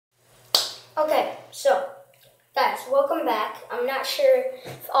Okay, so guys, welcome back. I'm not sure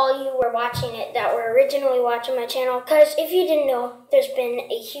if all you were watching it that were originally watching my channel, because if you didn't know, there's been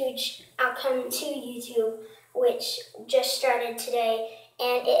a huge outcome to YouTube, which just started today,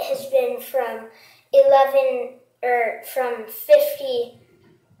 and it has been from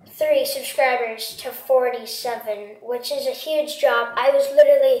 53 subscribers to 47, which is a huge drop. I was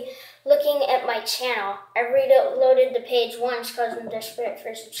literally looking at my channel. I reloaded the page once because I'm desperate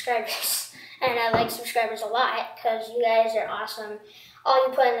for subscribers. And I like subscribers a lot because you guys are awesome. All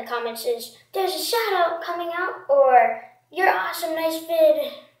you put in the comments is, there's a shout out coming out, or you're awesome, nice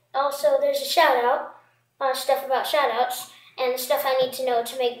vid. Also, there's a shout out, stuff about shout outs, and stuff I need to know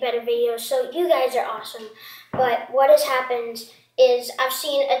to make better videos. So you guys are awesome. But what has happened is I've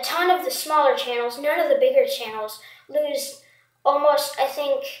seen a ton of the smaller channels, none of the bigger channels, lose almost,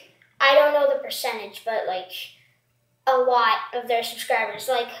 I don't know the percentage, but like a lot of their subscribers.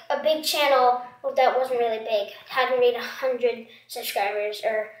 Like a big channel that wasn't really big, hadn't reached 100 subscribers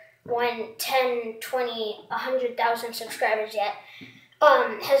or 10, 20, 100,000 subscribers yet,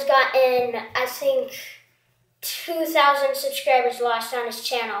 has gotten, 2,000 subscribers lost on his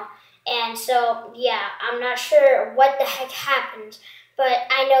channel. And so, yeah, I'm not sure what the heck happened, but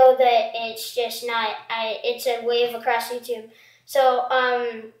I know that it's just not, it's a wave across YouTube. So,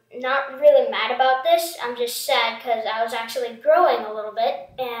 not really mad about this. I'm just sad because I was actually growing a little bit,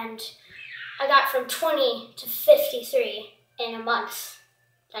 and I got from 20 to 53 in a month,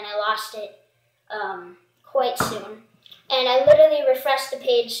 and I lost it quite soon. And I literally refreshed the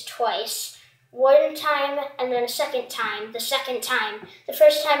page twice. One time and then a second time. The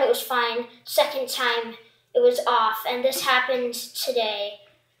first time it was fine. Second time it was off. And this happened today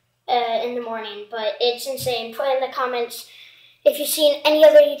in the morning. But it's insane. Put in the comments if you've seen any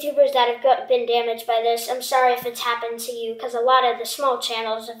other YouTubers that have been damaged by this. I'm sorry if it's happened to you, because a lot of the small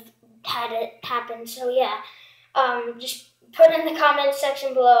channels have had it happen. So yeah, just put in the comments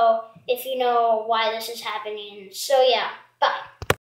section below if you know why this is happening. So yeah, bye.